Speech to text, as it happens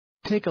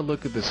take a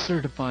look at the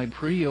certified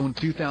pre-owned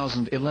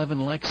 2011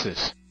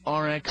 Lexus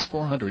RX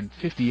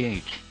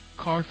 450h.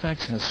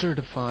 Carfax has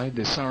certified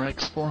this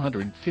RX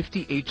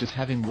 450h as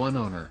having one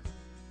owner.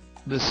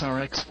 This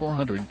RX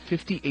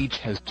 450h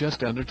has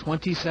just under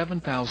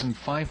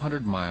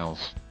 27,500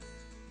 miles.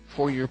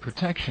 For your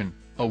protection,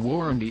 a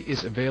warranty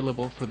is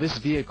available for this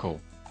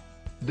vehicle.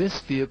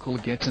 This vehicle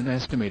gets an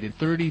estimated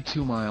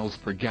 32 miles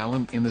per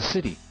gallon in the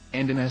city,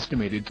 and an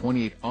estimated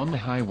 28 on the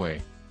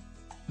highway.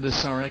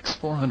 This RX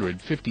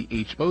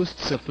 450h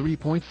boasts a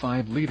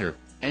 3.5-liter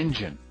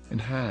engine,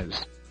 and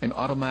has an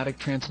automatic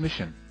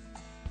transmission.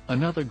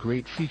 Another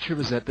great feature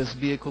is that this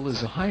vehicle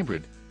is a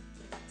hybrid.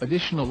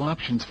 Additional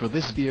options for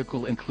this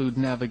vehicle include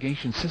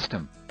navigation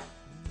system.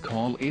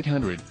 Call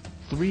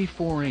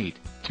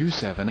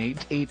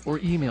 800-348-2788 or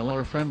email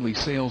our friendly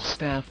sales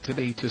staff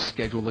today to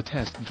schedule a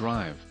test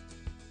drive.